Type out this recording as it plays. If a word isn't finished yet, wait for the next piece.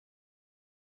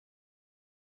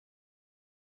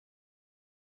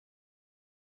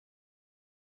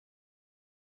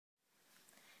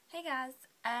Hey guys,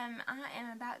 I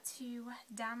am about to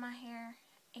dye my hair,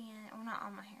 and well, not all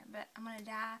my hair, but I'm going to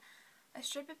dye a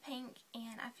strip of pink,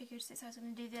 and I figured since I was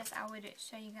going to do this, I would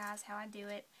show you guys how I do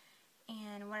it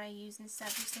and what I use and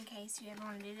stuff, just in case you ever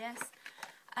want to do this.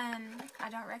 I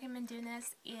don't recommend doing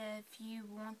this if you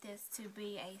want this to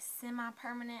be a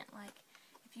semi-permanent, like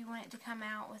if you want it to come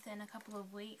out within a couple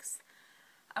of weeks.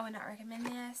 I would not recommend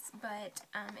this, but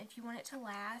if you want it to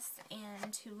last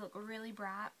and to look really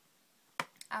bright,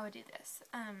 I would do this.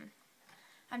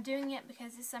 I'm doing it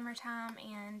because it's summertime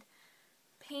and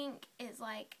pink is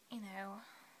like, you know,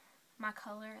 my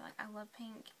color. Like, I love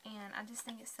pink and I just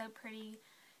think it's so pretty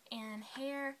in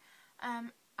hair. I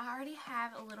already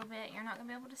have a little bit. You're not going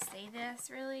to be able to see this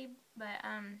really, but,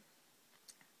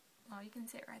 well, you can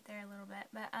see it right there a little bit.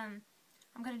 But, I'm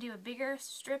going to do a bigger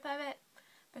strip of it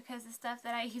because the stuff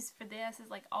that I use for this is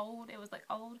like old. It was like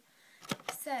old.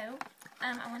 So,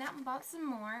 I went out and bought some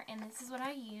more, and this is what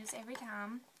I use every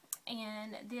time,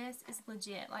 and this is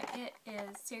legit. Like, it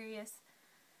is serious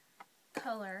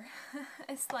color.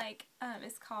 It's like,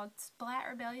 it's called Splat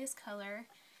Rebellious Color,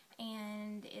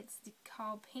 and it's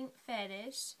called Pink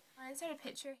Fetish. I'll insert a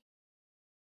picture.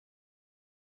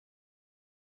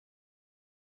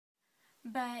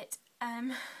 But,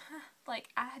 like,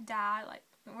 I had dyed, like,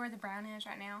 where the brown is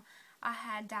right now, I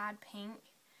had dyed pink,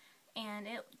 and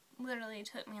it literally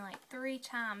took me like 3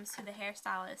 times to the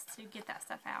hairstylist to get that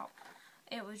stuff out.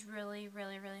 It was really,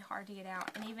 really, really hard to get out.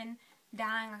 And even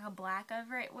dyeing like a black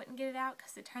over it wouldn't get it out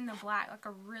because it turned the black like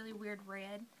a really weird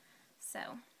red. So,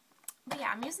 but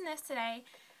yeah, I'm using this today.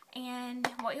 And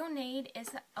what you'll need is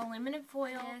aluminum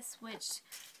foil, which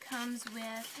comes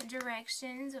with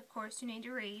directions. Of course, you need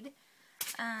to read.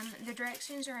 The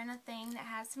directions are in a thing that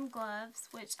has some gloves,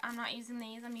 which I'm not using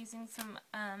these. I'm using some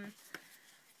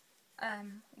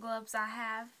gloves I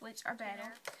have, which are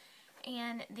better.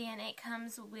 And then it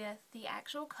comes with the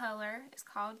actual color. It's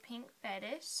called Pink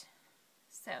Fetish.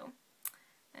 So,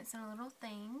 it's in a little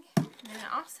thing. And then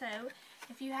also,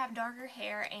 if you have darker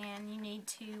hair and you need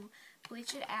to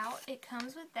bleach it out, it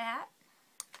comes with that.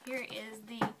 Here is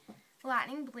the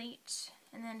lightning bleach.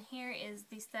 And then here is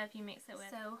the stuff you mix it with.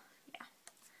 So, yeah.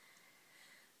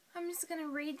 I'm just going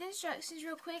to read the instructions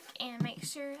real quick and make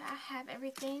sure I have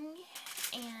everything.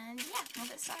 And yeah, we'll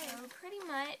get started. So pretty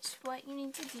much what you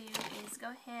need to do is go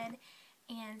ahead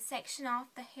and section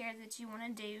off the hair that you want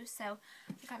to do. So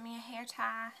I got me a hair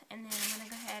tie, and then I'm going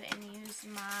to go ahead and use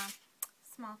my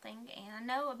small thing. And I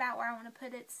know about where I want to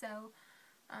put it, so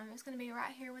it's going to be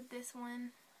right here with this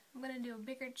one. I'm going to do a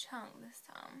bigger chunk this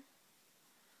time.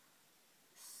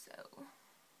 So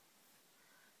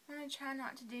I'm going to try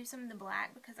not to do some of the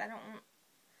black because I don't want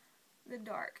the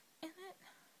dark in it.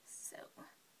 So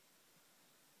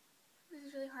this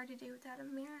is really hard to do without a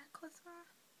mirror close by.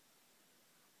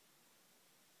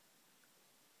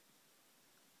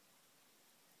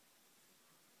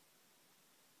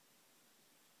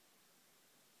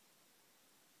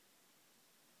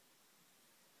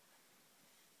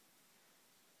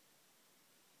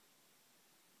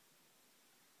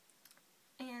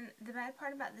 And the bad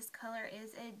part about this color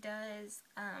is it does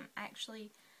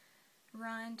actually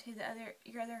run to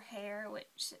your other hair,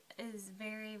 which is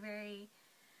very, very,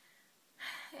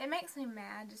 it makes me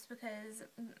mad just because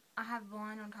I have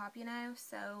blonde on top, you know,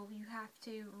 so you have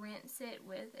to rinse it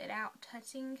with it out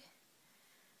touching,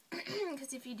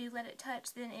 because if you do let it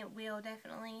touch, then it will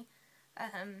definitely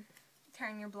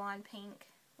turn your blonde pink,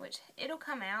 which it'll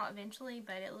come out eventually,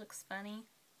 but it looks funny,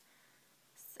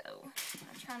 so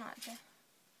I try not to.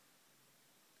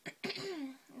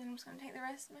 And then I'm just going to take the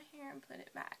rest of my hair and put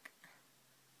it back.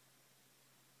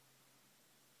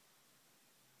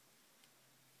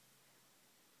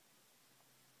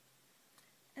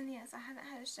 And yes, I haven't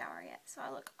had a shower yet, so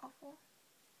I look awful.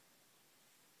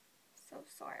 So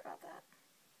sorry about that.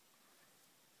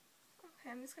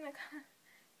 Okay, I'm just going to kind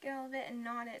of get all of it and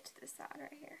knot it to the side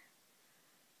right here.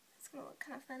 It's going to look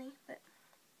kind of funny, but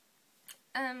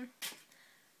and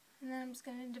then I'm just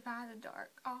going to divide the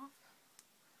dark off.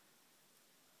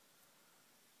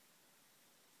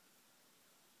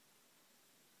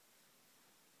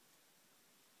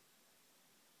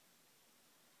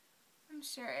 I'm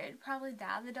sure it'd probably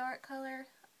dye the dark color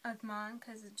of mine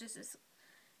because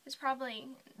it's probably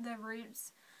the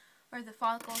roots or the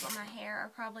follicles on my hair are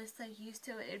probably so used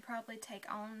to it, it'd probably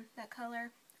take on that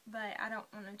color, but I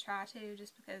don't want to try to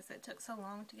just because it took so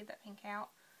long to get that pink out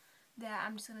that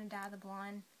I'm just going to dye the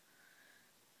blonde.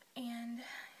 And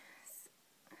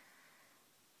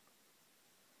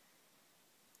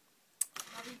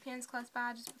I'll leave pins close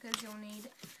by just because you'll need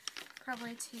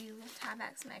probably to tie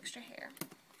back some extra hair.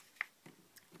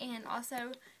 And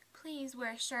also, please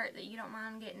wear a shirt that you don't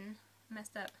mind getting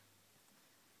messed up.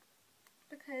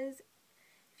 Because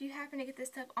if you happen to get this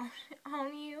stuff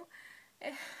on you,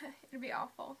 it'll be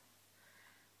awful.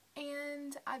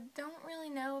 And I don't really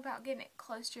know about getting it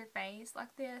close to your face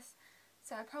like this,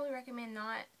 so I probably recommend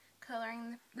not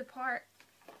coloring the part.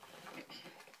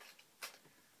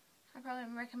 I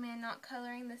probably recommend not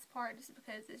coloring this part just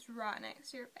because it's right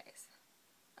next to your face.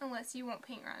 Unless you want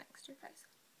pink right next to your face.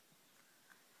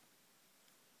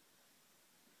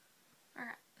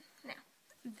 Alright, now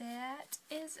that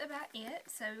is about it.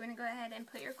 So we're going to go ahead and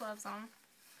put your gloves on.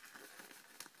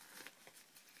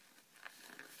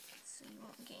 So you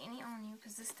won't get any on you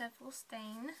because this stuff will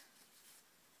stain.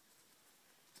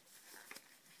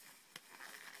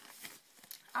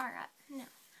 Alright, now.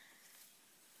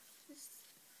 This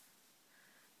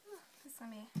is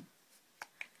going to be...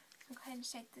 I'll go ahead and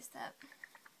shake this up.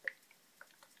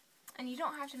 And you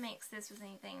don't have to mix this with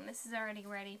anything. This is already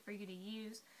ready for you to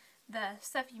use. The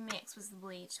stuff you mix was the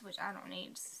bleach, which I don't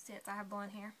need since I have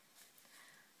blonde hair.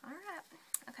 Alright.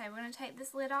 Okay, we're going to take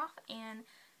this lid off and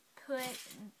put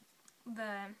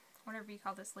the, whatever you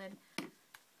call this lid.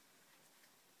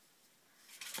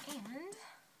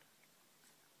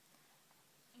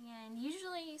 And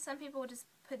usually some people will just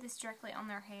put this directly on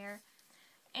their hair.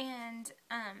 And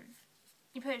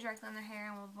you put it directly on their hair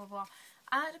and blah blah blah.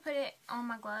 I like to put it on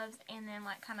my gloves and then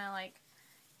like kind of like,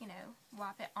 you know,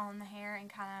 wipe it on the hair and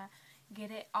kind of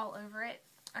get it all over it.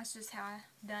 That's just how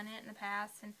I've done it in the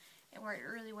past and it worked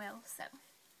really well. So,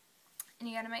 and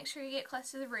you got to make sure you get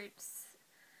close to the roots.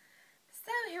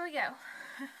 So here we go.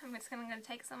 I'm just going to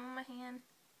take some on my hand.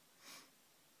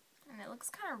 And it looks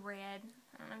kind of red.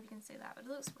 I don't know if you can see that, but it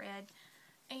looks red.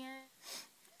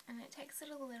 And it takes it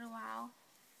a little while.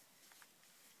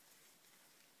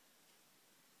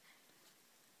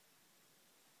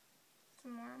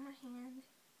 Some more on my hand.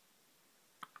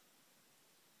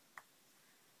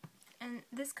 And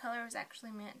this color was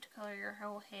actually meant to color your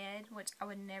whole head, which I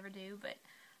would never do, but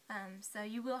so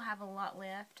you will have a lot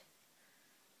left,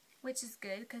 which is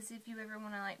good because if you ever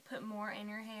want to like put more in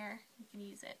your hair, you can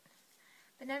use it.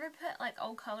 But never put like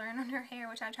old coloring on your hair,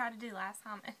 which I tried to do last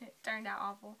time and it turned out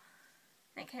awful.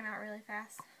 And it came out really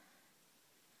fast.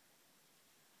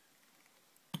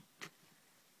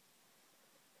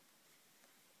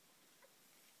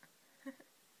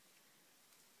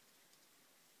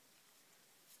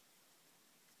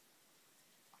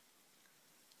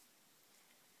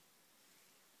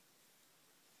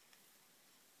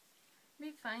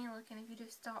 It'd be funny looking if you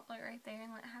just stopped like right there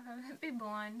and let half of it be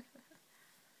blonde.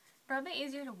 Probably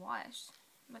easier to wash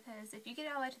because if you get it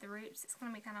all the way to the roots, it's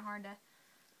going to be kind of hard to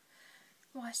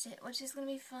wash it, which is going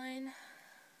to be fun.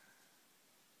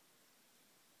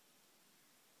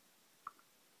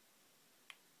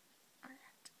 Alright.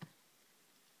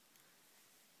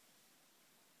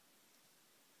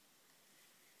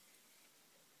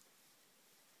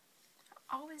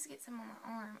 I always get some on my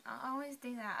arm. I always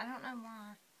do that. I don't know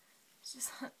why. It's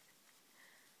just like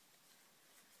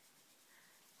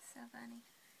so funny.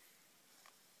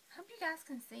 Hope you guys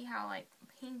can see how like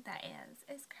pink that is.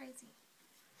 It's crazy.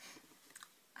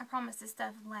 I promise this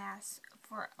stuff lasts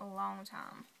for a long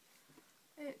time.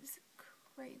 It's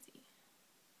crazy.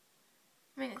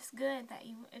 I mean, it's good that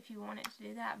if you want it to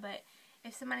do that, but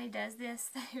if somebody does this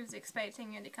who's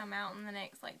expecting it to come out in the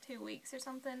next like 2 weeks or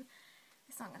something,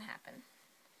 it's not going to happen.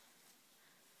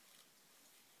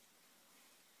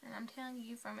 And I'm telling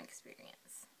you from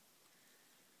experience.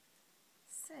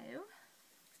 So,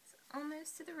 it's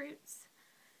almost to the roots.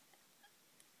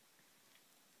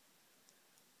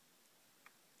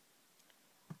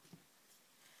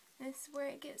 This is where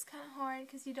it gets kind of hard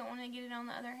because you don't want to get it on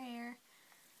the other hair.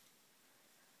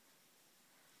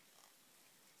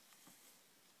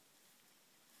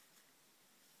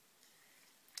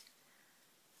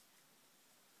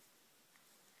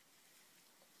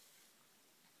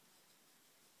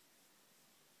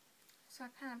 So I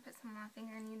kind of put some on my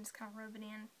finger and you just kind of rub it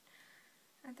in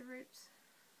at the roots.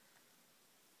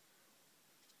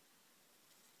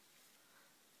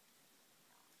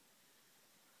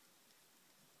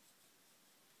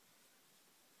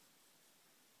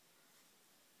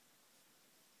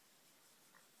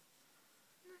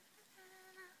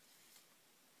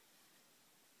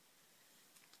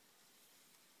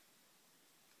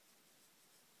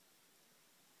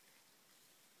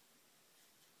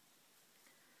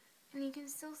 And you can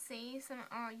still see some,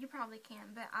 oh, you probably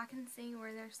can't, but I can see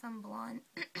where there's some blonde,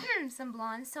 some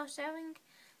blonde still showing.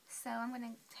 So I'm going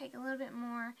to take a little bit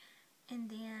more, and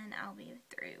then I'll be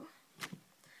through.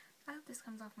 I hope this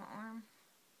comes off my arm.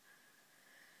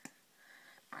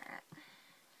 Alright.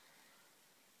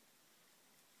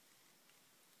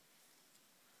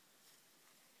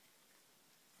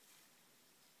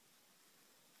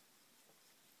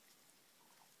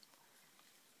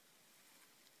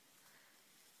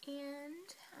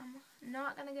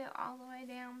 not going to go all the way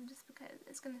down just because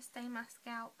it's going to stain my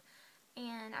scalp.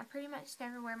 And I pretty much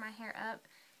never wear my hair up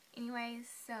anyways,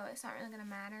 so it's not really going to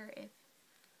matter if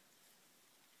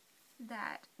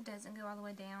that doesn't go all the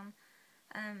way down.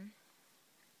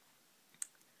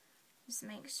 Just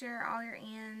make sure all your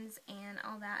ends and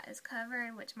all that is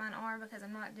covered, which mine are because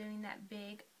I'm not doing that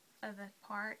big of a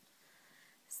part.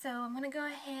 So I'm going to go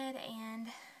ahead and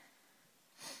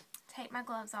take my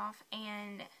gloves off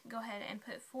and go ahead and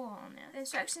put foil on this. The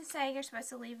instructions say you're supposed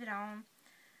to leave it on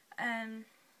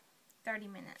 30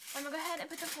 minutes. I'm going to go ahead and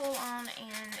put the foil on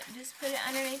and just put it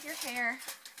underneath your hair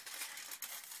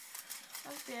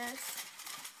like this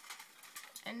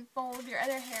and fold your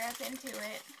other hair up into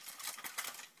it,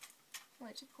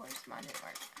 which of course mine didn't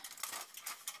work.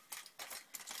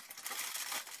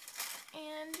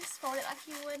 And just fold it like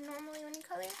you would normally when you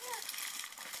color your hair.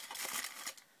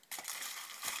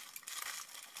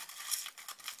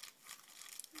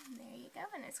 And there you go,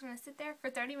 and it's going to sit there for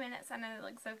 30 minutes. I know it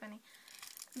looks so funny,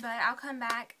 but I'll come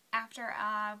back after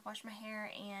I've washed my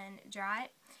hair and dry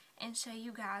it and show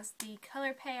you guys the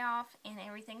color payoff and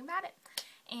everything about it.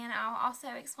 And I'll also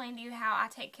explain to you how I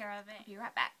take care of it. I'll be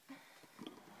right back.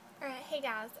 Alright, hey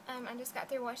guys, I just got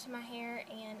through washing my hair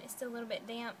and it's still a little bit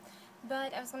damp,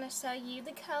 but I was going to show you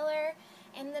the color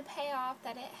and the payoff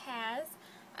that it has.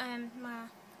 My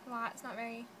light's not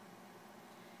very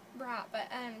bright,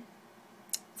 but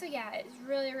so yeah, it's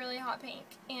really, really hot pink,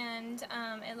 and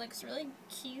it looks really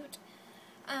cute.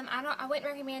 I wouldn't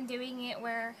recommend doing it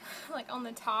where, like on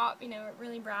the top, you know,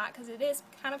 really bright, because it is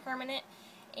kind of permanent,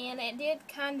 and it did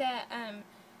kind of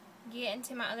get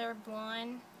into my other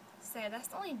blonde, so that's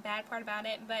the only bad part about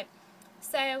it. But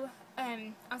so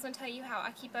I was going to tell you how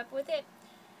I keep up with it.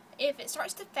 If it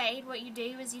starts to fade, what you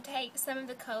do is you take some of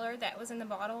the color that was in the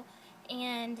bottle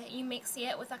and you mix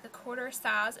it with like a quarter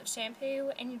size of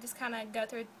shampoo, and you just kind of go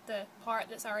through the part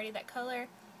that's already that color,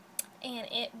 and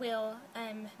it will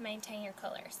maintain your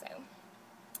color. So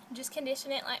just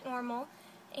condition it like normal,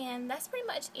 and that's pretty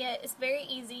much it. It's very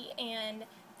easy, and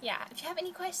yeah, if you have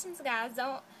any questions, guys,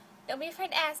 don't be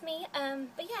afraid to ask me.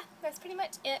 But yeah, that's pretty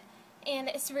much it, and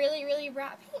it's really, really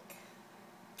bright pink.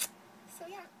 So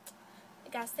yeah,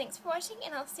 guys, thanks for watching,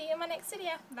 and I'll see you in my next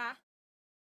video. Bye.